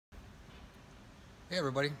Hey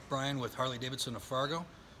everybody, Brian with Harley-Davidson of Fargo.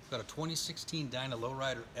 Got a 2016 Dyna Low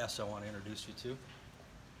Rider S I want to introduce you to.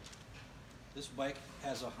 This bike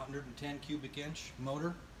has a 110 cubic inch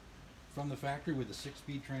motor from the factory with a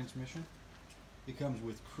 6-speed transmission. It comes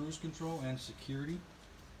with cruise control and security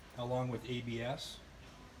along with ABS.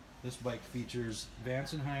 This bike features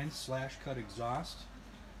Vance & Hines slash-cut exhaust,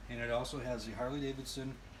 and it also has the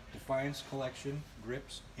Harley-Davidson Defiance Collection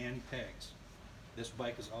grips and pegs. This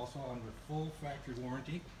bike is also under full factory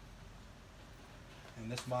warranty,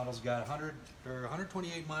 and this model's got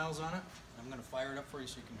 128 miles on it. I'm going to fire it up for you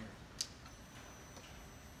so you can hear it.